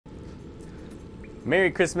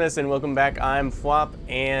Merry Christmas and welcome back. I'm Phwop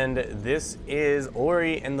and this is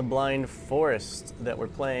Ori and the Blind Forest that we're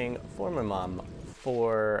playing for my mom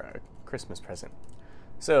for a Christmas present.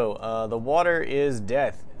 So the water is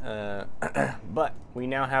death, but we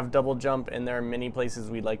now have double jump and there are many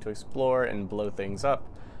places we'd like to explore and blow things up.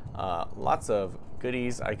 Lots of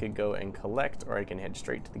goodies I could go and collect, or I can head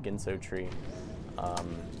straight to the Ginso tree.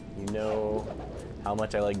 You know how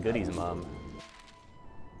much I like goodies, Mom.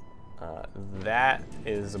 That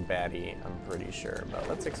is a baddie, I'm pretty sure, but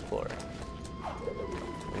let's explore.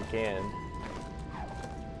 We can.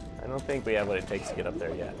 I don't think we have what it takes to get up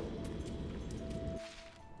there yet.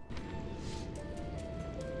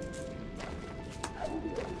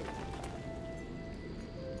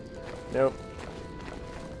 Nope.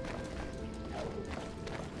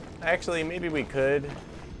 Actually, maybe we could.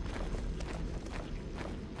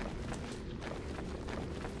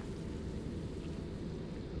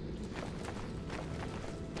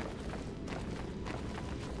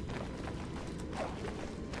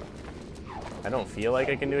 I don't feel like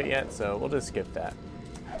I can do it yet, so we'll just skip that.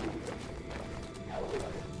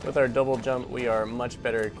 With our double jump, we are much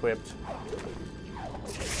better equipped.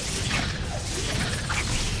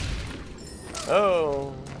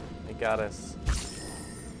 Oh, it got us.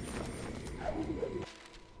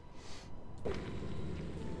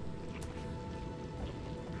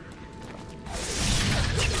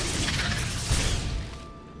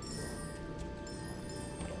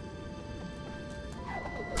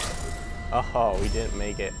 Oh, we didn't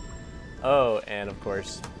make it. Oh, and of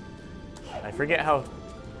course, I forget how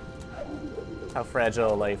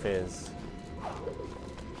fragile life is.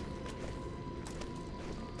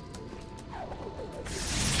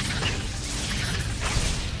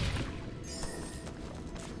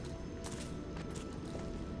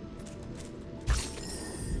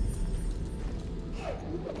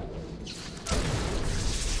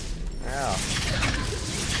 Ow.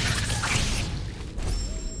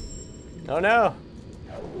 Oh no!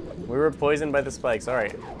 We were poisoned by the spikes.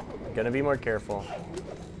 Alright, gonna be more careful.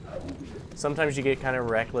 Sometimes you get kind of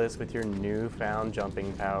reckless with your newfound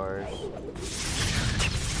jumping powers.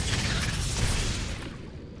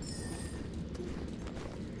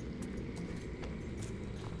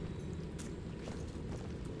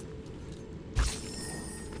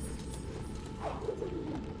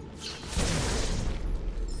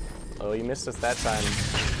 Oh, you missed us that time.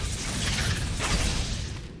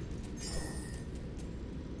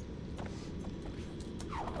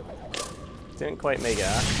 Didn't quite make it,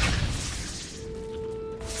 huh?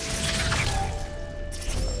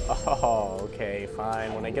 Oh, okay,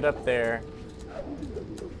 fine. When I get up there...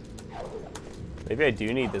 Maybe I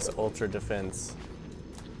do need this ultra defense.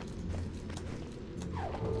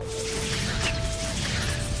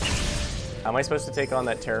 How am I supposed to take on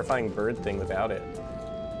that terrifying bird thing without it?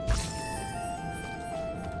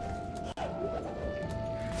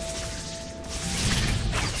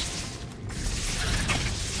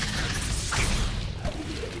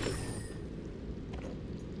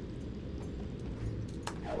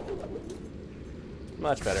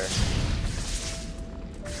 Much better.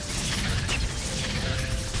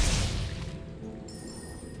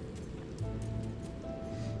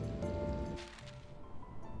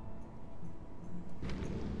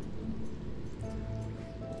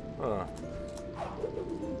 Huh.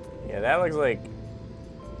 Yeah, that looks like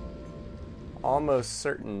almost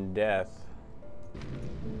certain death.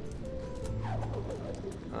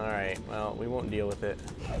 Alright, well, we won't deal with it.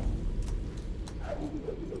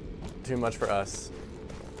 Too much for us.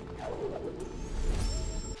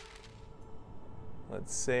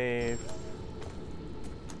 Let's save.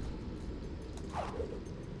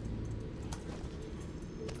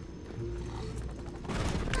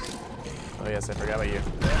 Oh yes, I forgot about you.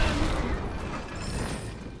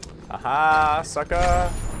 Aha,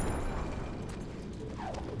 sucker!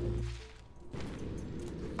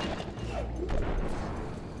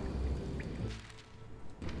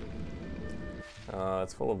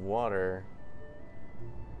 It's full of water.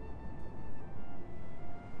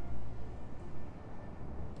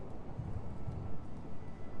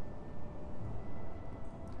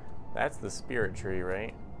 That's the spirit tree,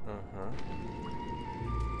 right?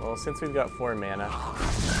 Well, since we've got 4 mana,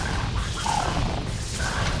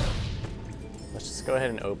 let's just go ahead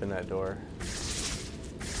and open that door.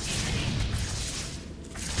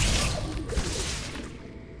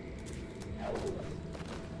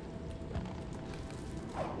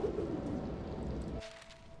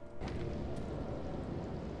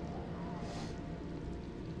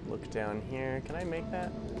 Look down here. Can I make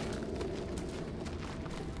that?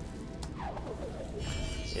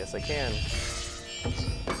 Yes, I can.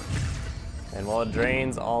 And while it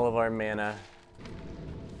drains all of our mana,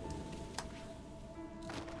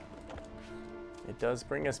 it does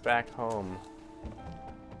bring us back home.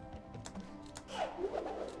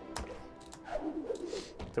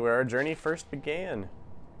 To where our journey first began.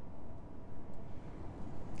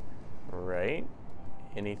 Right?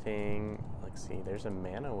 Anything, let's see, there's a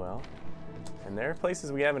mana well. And there are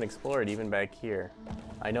places we haven't explored, even back here.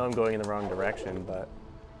 I know I'm going in the wrong direction, but...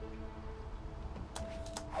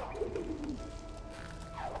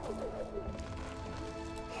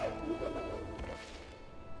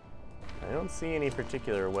 I don't see any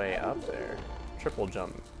particular way up there. Triple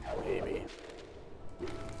jump, maybe.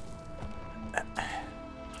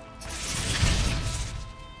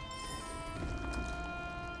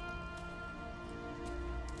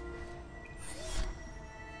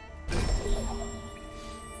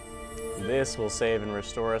 This will save and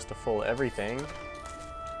restore us to full everything.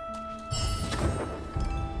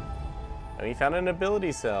 And we found an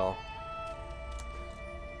ability cell.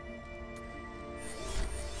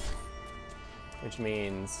 Which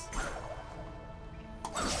means...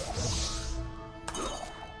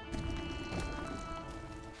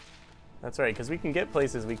 That's right, because we can get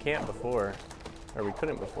places we can't before. Or we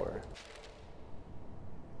couldn't before.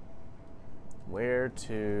 Where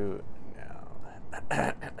to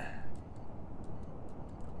now?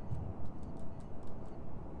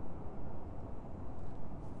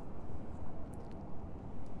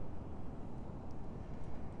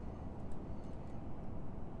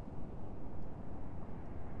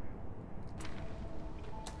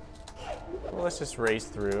 Well, let's just race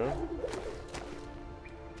through.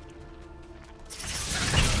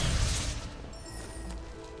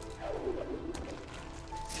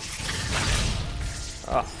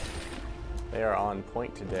 Oh, they are on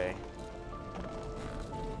point today.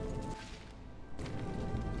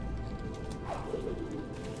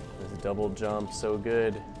 There's a double jump, so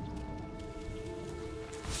good.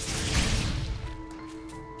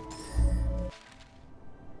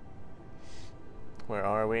 Where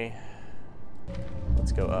are we?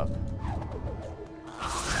 Let's go up.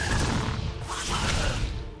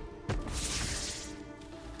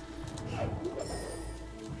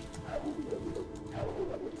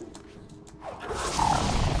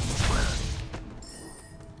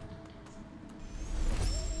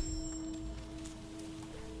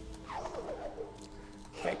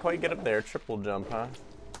 Can't quite get up there. Triple jump, huh?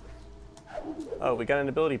 Oh, we got an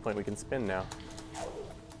ability point we can spin now.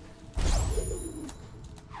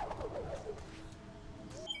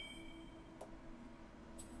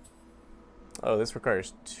 Oh, this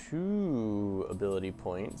requires 2 ability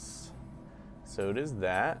points. So does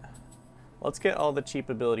that. Let's get all the cheap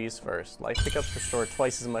abilities first. Life pickups restore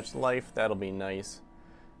twice as much life. That'll be nice.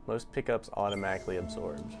 Most pickups automatically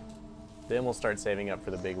absorbed. Then we'll start saving up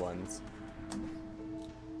for the big ones.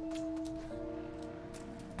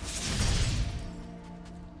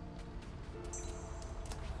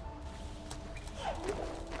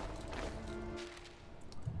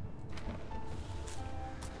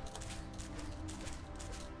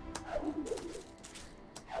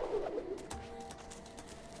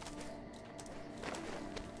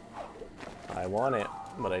 I want it,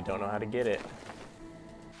 but I don't know how to get it.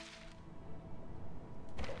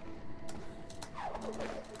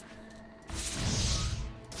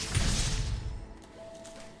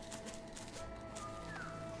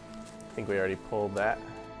 I think we already pulled that.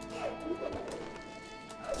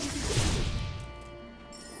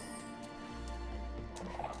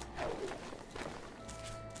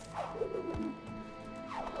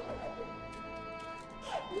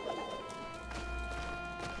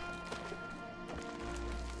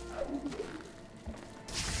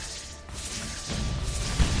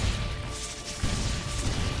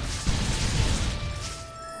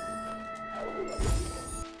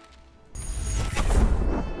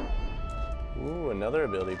 Another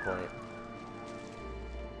ability point.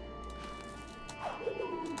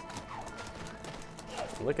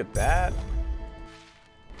 Look at that.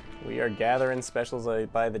 We are gathering specials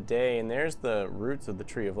by the day, and there's the roots of the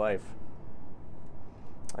Tree of Life.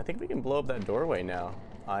 I think we can blow up that doorway now.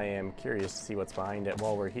 I am curious to see what's behind it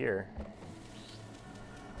while we're here.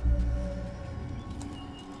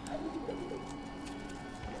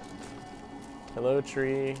 Hello,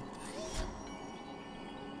 tree.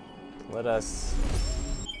 Let us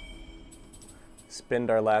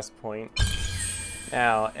spend our last point.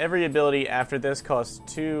 Now, every ability after this costs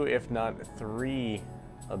 2, if not 3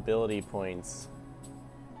 ability points.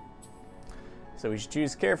 So we should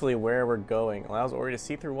choose carefully where we're going. Allows Ori to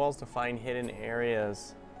see through walls to find hidden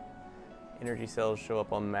areas. Energy cells show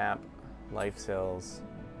up on map. Life cells.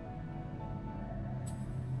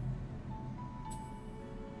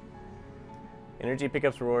 Energy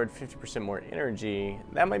pickups reward 50% more energy.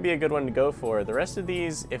 That might be a good one to go for. The rest of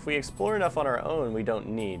these, if we explore enough on our own, we don't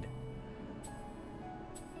need.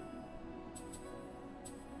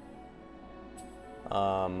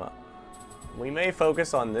 We may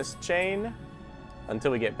focus on this chain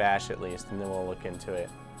until we get Bash at least, and then we'll look into it.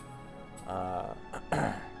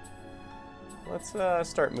 Let's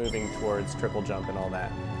start moving towards triple jump and all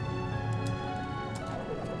that.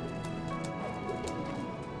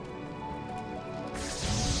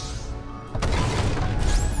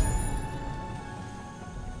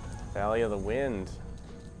 Valley of the Wind.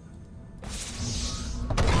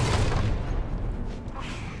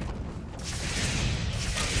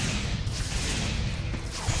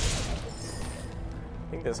 I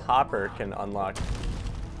think this hopper can unlock.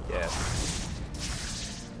 Yes.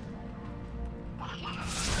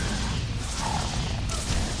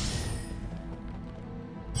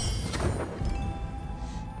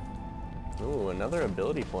 Ooh, another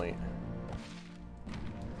ability point.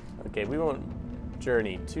 Okay, we won't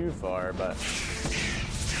journey too far, but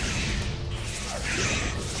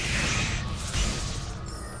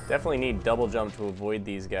definitely need double jump to avoid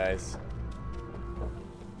these guys.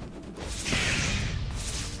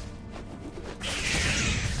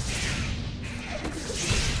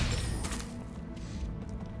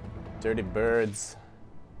 Dirty birds.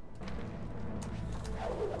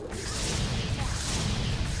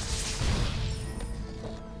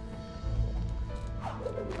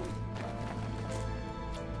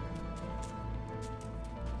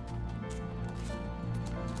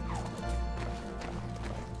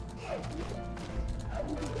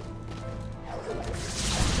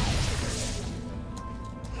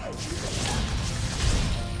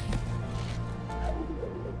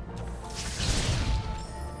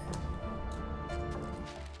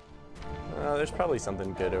 There's probably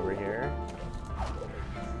something good over here.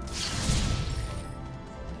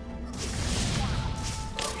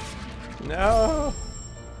 No!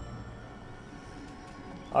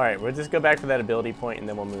 Alright, we'll just go back for that ability point and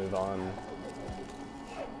then we'll move on.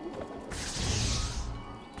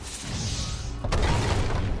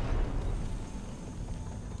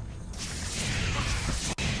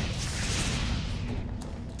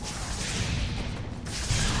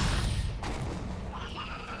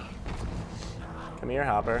 Come here,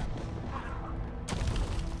 Hopper.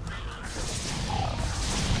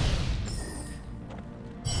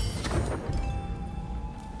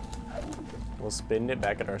 We'll spin it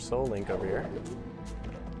back at our soul link over here.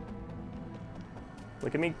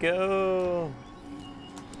 Look at me go!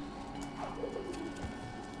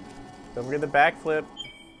 Don't forget the backflip.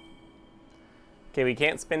 Okay, we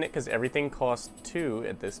can't spin it because everything costs 2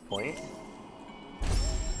 at this point.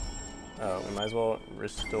 Oh, we might as well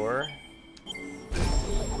restore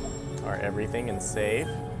our everything and save.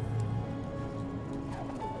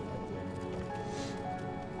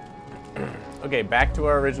 Okay, back to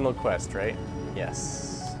our original quest, right? Yes.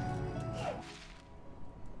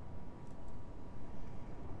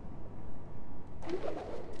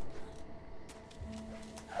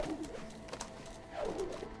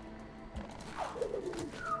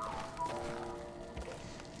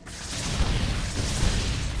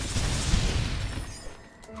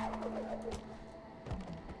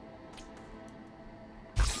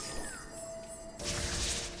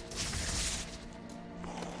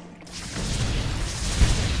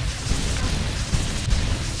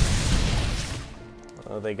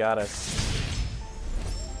 Oh, they got us.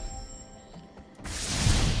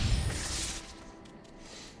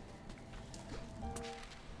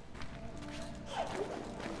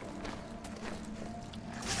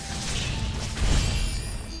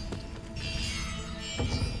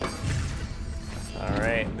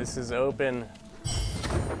 Alright, this is open.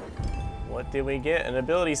 What did we get? An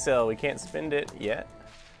ability cell. We can't spend it yet,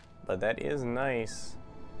 but that is nice.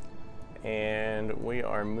 And we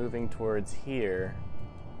are moving towards here.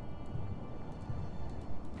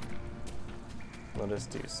 Let us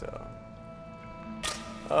do so.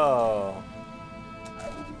 Oh.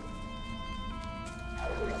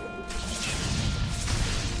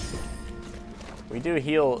 We do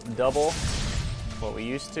heal double what we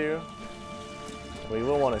used to. We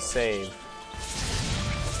will want to save.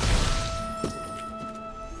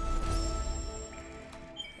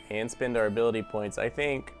 And spend our ability points. I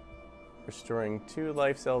think restoring 2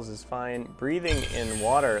 life cells is fine. Breathing in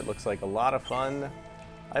water, it looks like a lot of fun.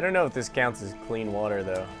 I don't know if this counts as clean water,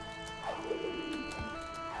 though.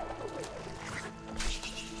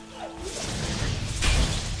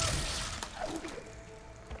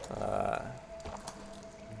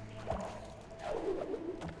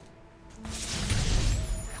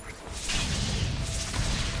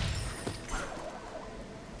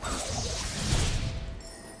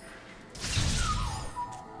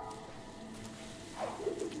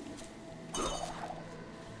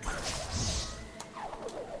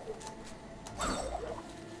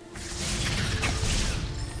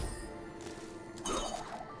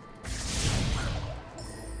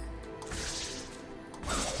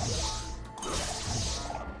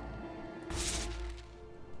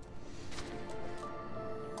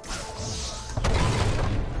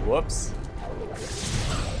 Whoops.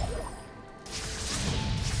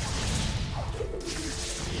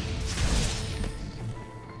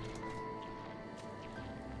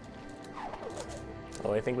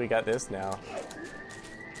 Oh, I think we got this now.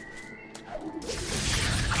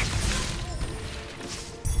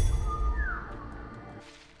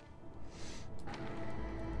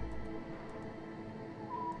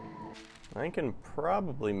 I can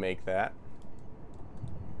probably make that.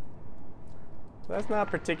 That's not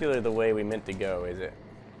particularly the way we meant to go, is it?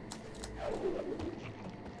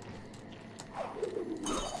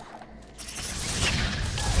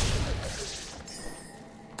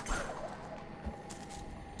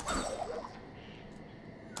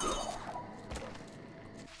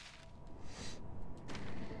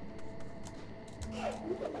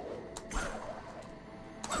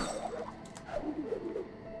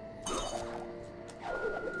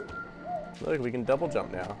 Look, we can double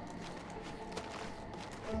jump now.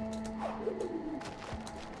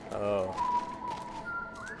 Oh.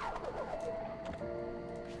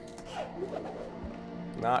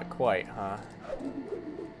 Not quite, huh?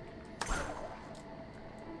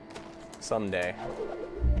 Someday.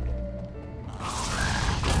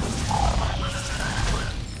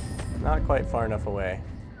 Not quite far enough away.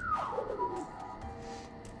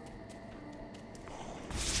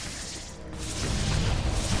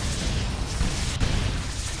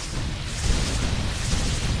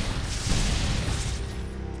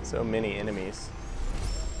 So many enemies.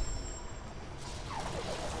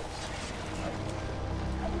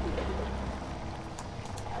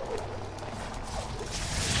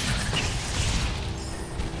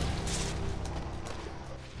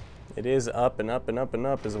 It is up and up and up and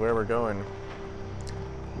up is where we're going.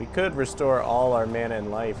 We could restore all our mana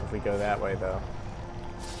and life if we go that way, though.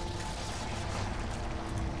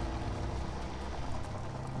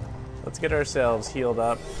 Let's get ourselves healed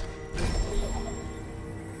up.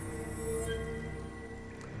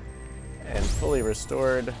 And fully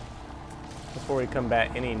restored before we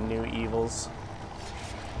combat any new evils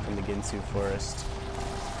in the Ginsu Forest.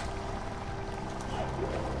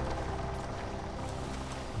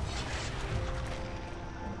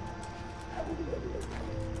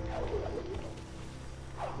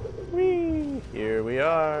 Whee! Here we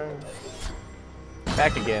are.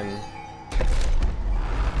 Back again.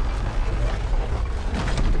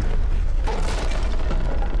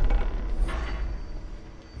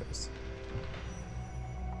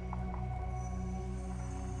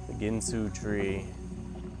 Ginsu tree.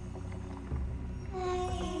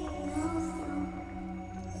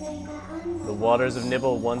 The waters of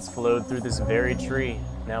Nibble once flowed through this very tree.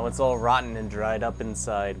 Now it's all rotten and dried up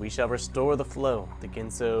inside. We shall restore the flow. The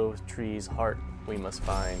Ginsu tree's heart we must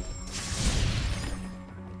find.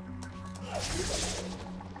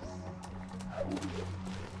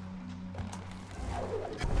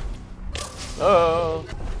 Oh!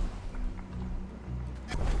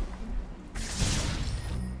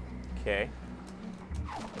 Okay.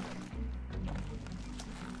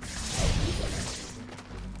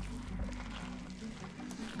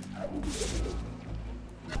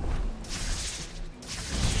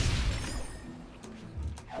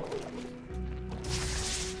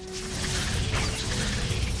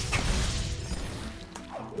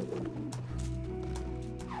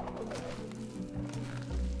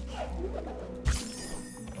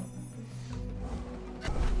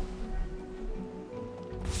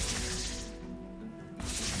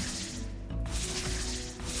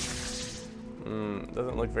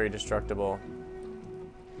 Doesn't look very destructible.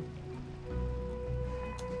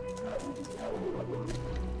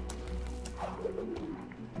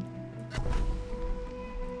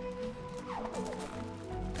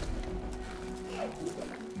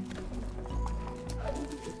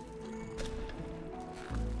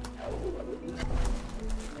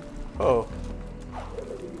 Oh.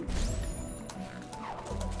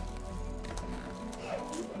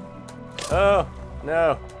 Oh,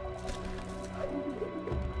 no.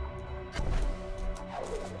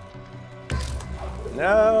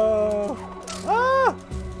 No! Ah!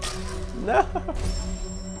 No!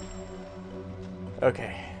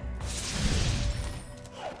 Okay.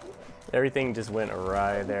 Everything just went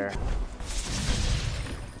awry there.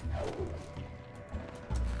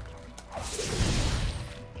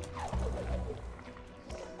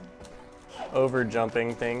 Over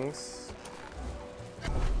jumping things.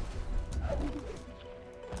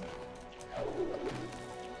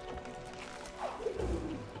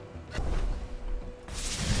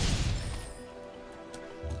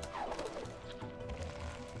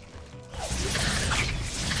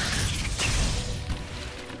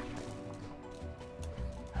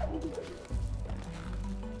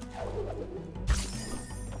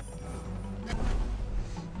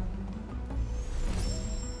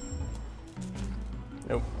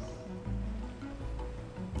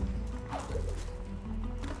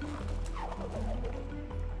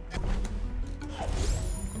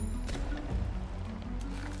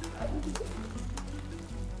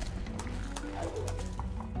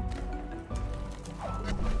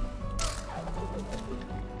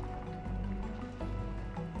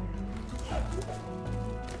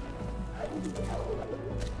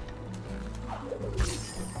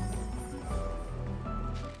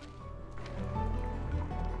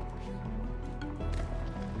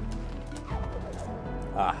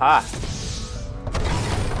 Aha!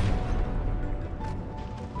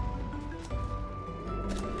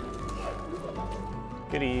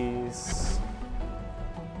 Goodies.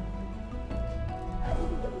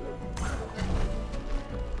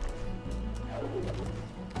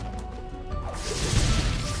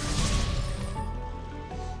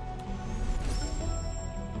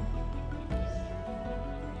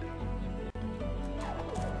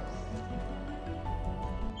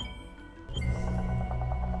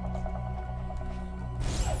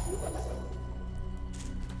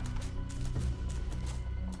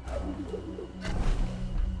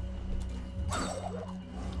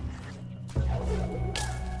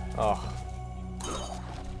 Oh.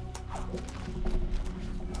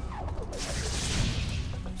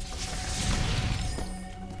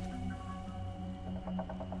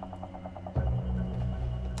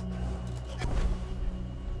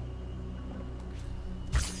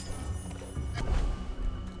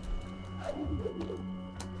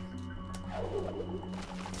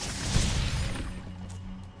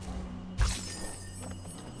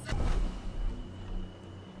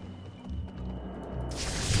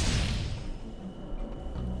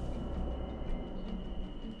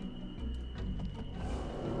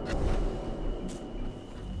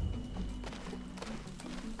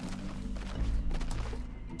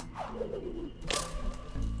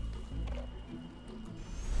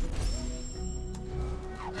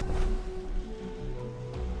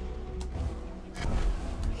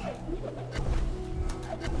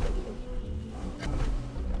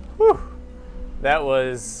 Whew. That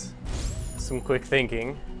was some quick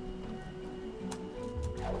thinking.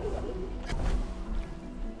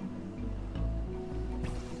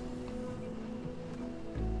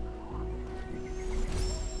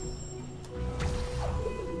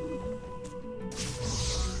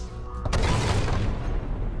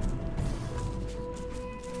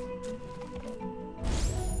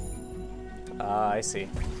 I see.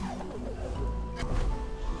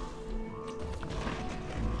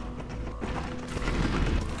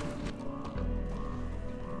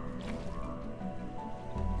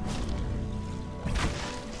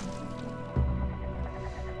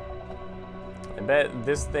 I bet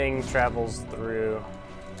this thing travels through.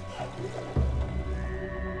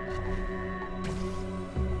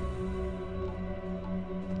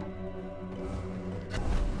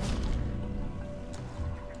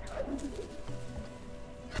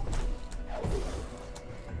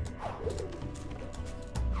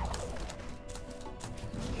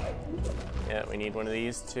 Yeah, we need one of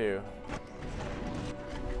these too.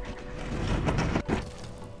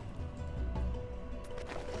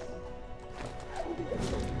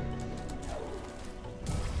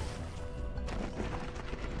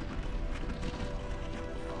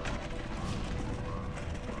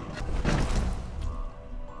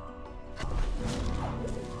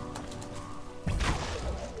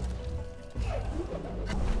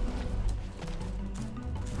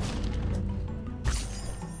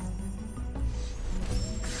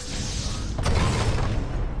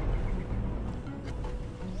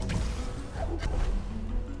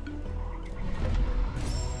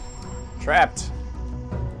 Trapped.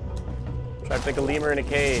 Trapped like a lemur in a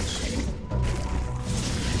cage.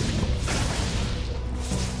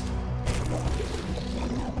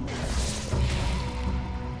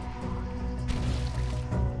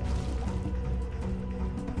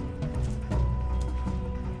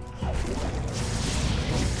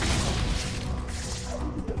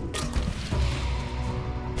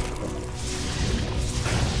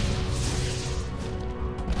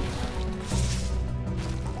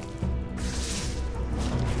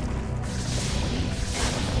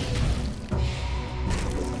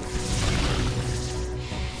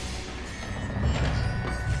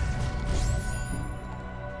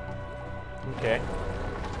 Okay.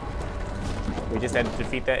 We just had to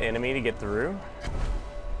defeat that enemy to get through.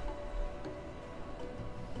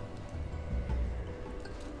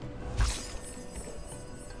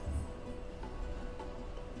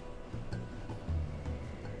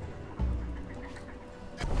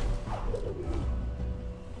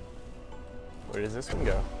 Where does this one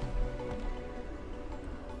go?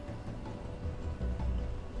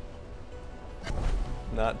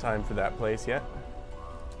 Not time for that place yet.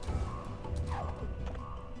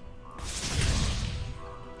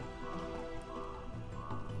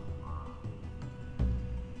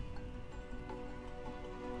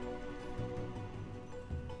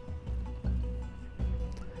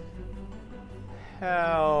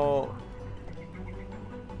 How?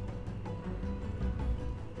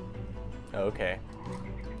 Okay.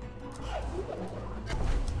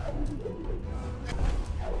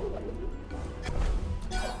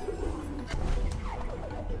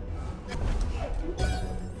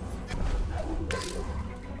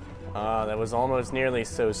 Ah, that was almost nearly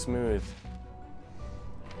so smooth.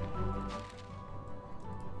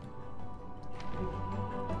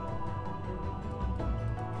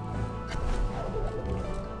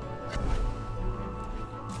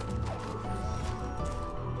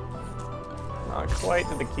 Not quite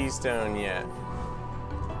to the keystone yet.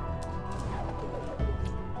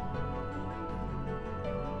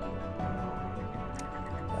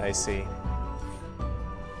 I see.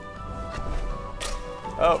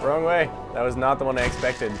 Oh, wrong way. That was not the one I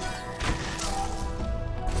expected.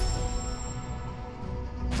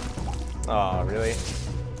 Oh, really?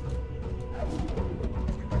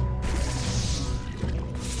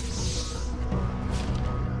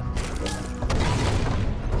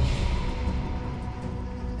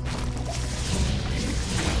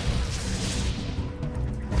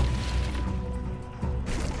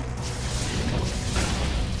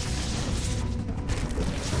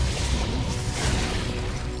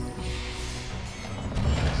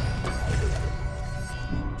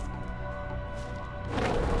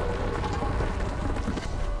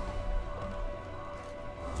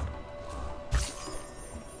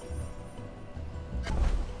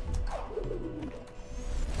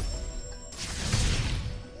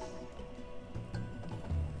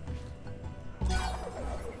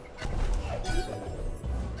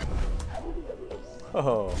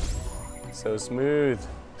 Oh, so smooth.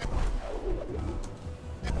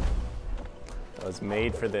 That was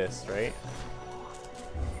made for this, right?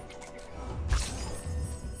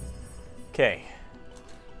 Okay.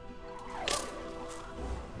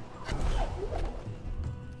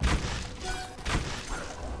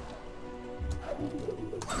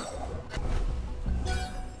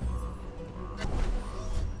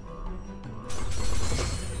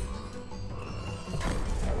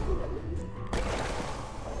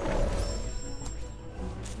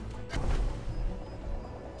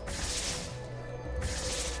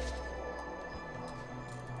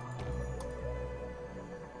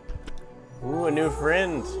 Ooh, a new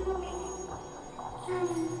friend.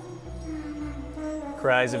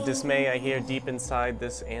 Cries of dismay I hear deep inside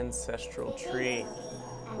this ancestral tree.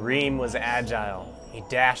 Reem was agile. He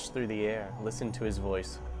dashed through the air. Listen to his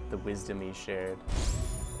voice, the wisdom he shared.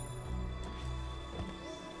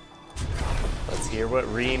 Let's hear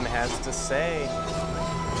what Reem has to say.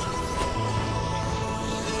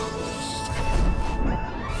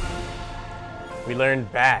 We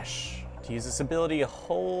learned Bash. To use this ability,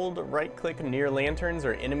 hold right-click near lanterns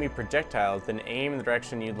or enemy projectiles, then aim in the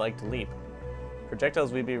direction you'd like to leap.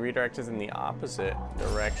 Projectiles will be redirected in the opposite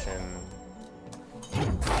direction.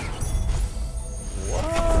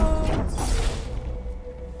 What?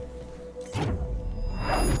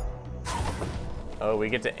 Oh, we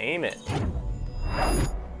get to aim it.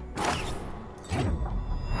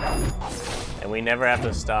 And we never have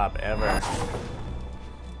to stop, ever.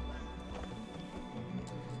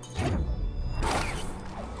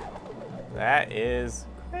 That is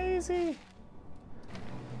crazy.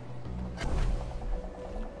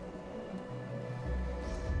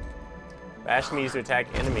 Bash me to attack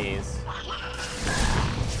enemies.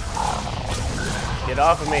 Get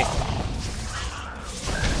off of me.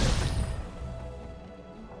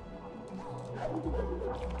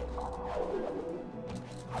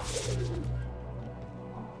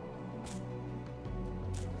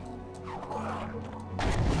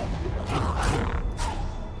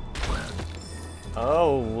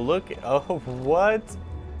 Oh, look. Oh, what?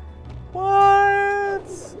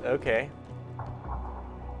 What? Okay.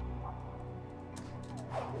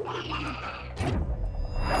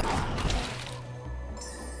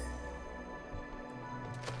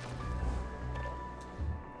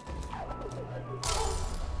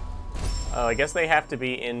 Oh, I guess they have to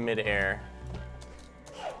be in midair.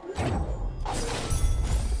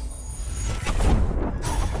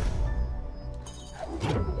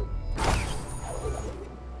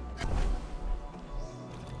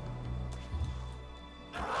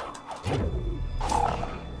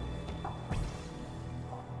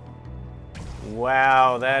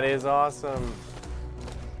 Wow, that is awesome.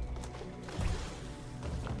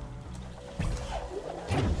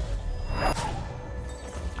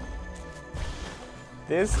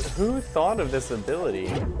 Who thought of this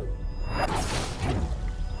ability?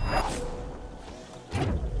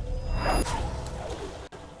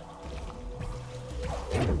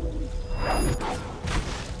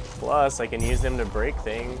 Plus, I can use them to break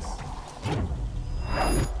things.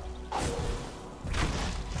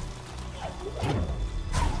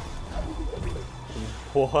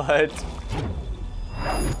 What?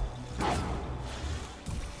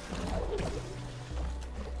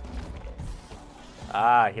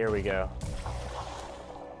 Ah, here we go.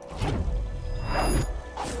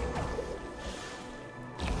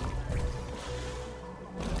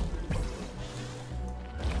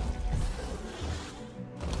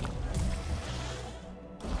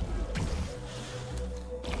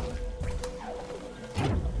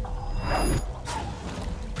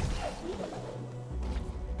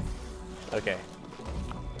 Okay.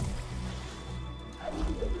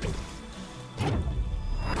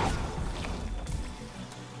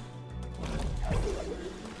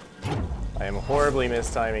 I am horribly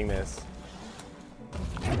mistiming this.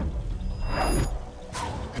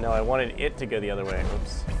 No, I wanted it to go the other way.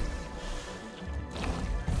 Oops.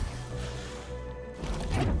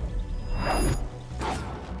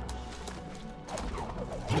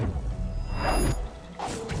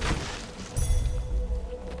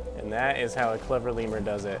 And that is how a clever lemur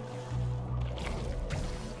does it.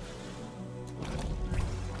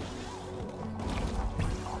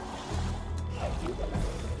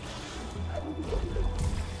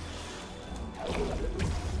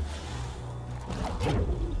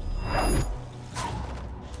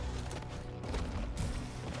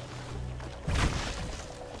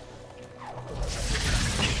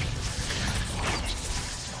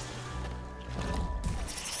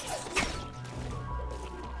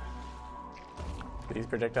 Do these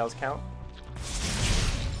projectiles count?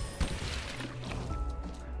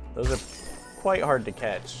 Those are quite hard to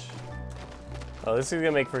catch. Oh, this is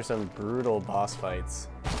gonna make for some brutal boss fights.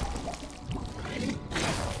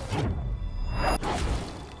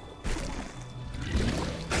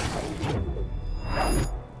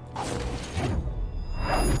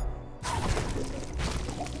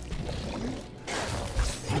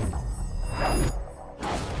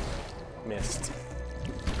 Missed.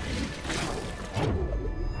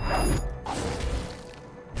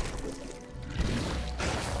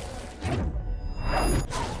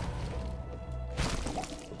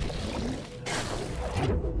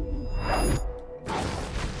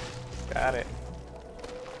 Got it.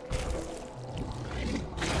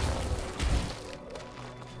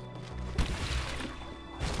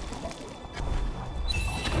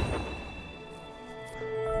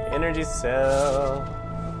 Energy cell.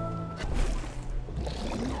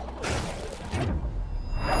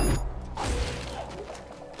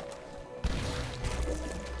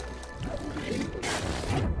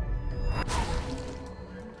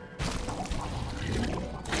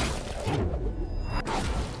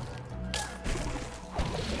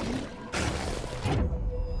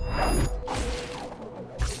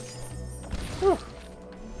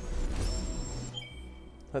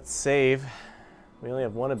 Let's save. We only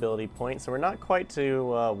have one ability point, so we're not quite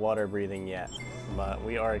to water breathing yet, but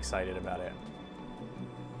we are excited about it.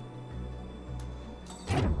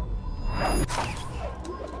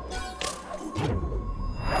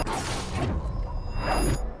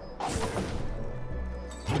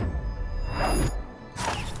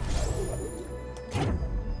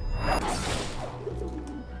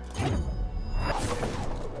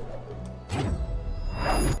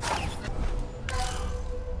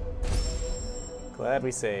 Glad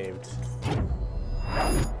we saved.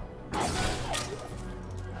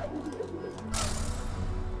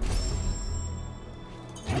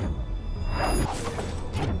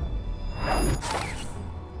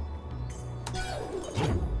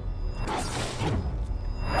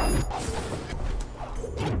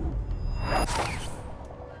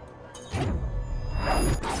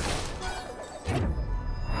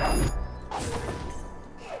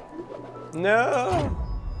 No!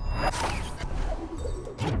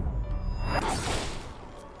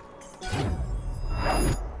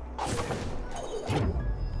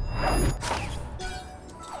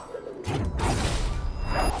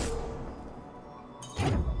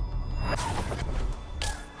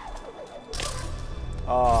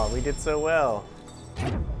 Oh, we did so well.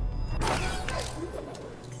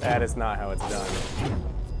 That is not how it's done.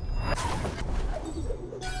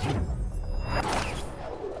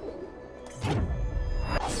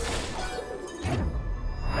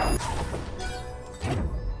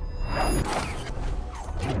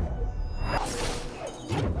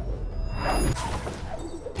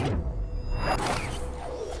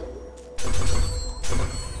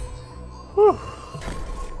 Whew.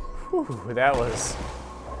 Whew, that was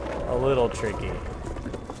a little tricky.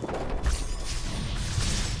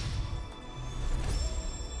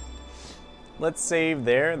 let's save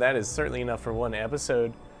there. That is certainly enough for one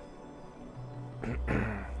episode.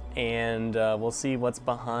 And we'll see what's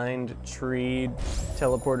behind tree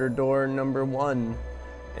teleporter door number 1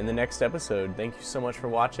 in the next episode. Thank you so much for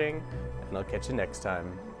watching, and I'll catch you next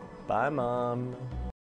time. Bye, Mom.